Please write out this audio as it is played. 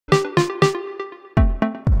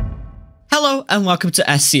Hello and welcome to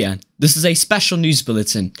SCN. This is a special news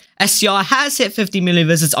bulletin. SCR has hit 50 million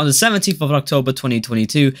visits on the 17th of October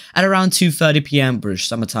 2022 at around 2:30 PM British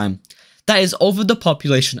Summer Time. That is over the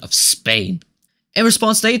population of Spain. In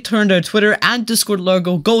response, they turned their Twitter and Discord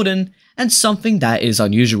logo golden, and something that is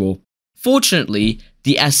unusual. Fortunately,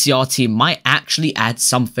 the SCR team might actually add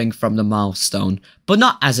something from the milestone, but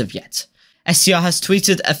not as of yet. SCR has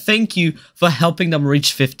tweeted a thank you for helping them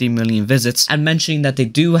reach 50 million visits and mentioning that they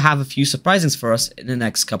do have a few surprises for us in the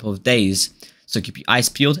next couple of days, so keep your eyes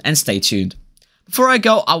peeled and stay tuned. Before I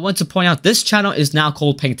go, I want to point out this channel is now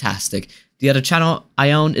called Pengtastic. The other channel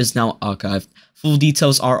I own is now archived. Full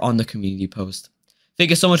details are on the community post. Thank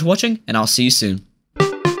you so much for watching, and I'll see you soon.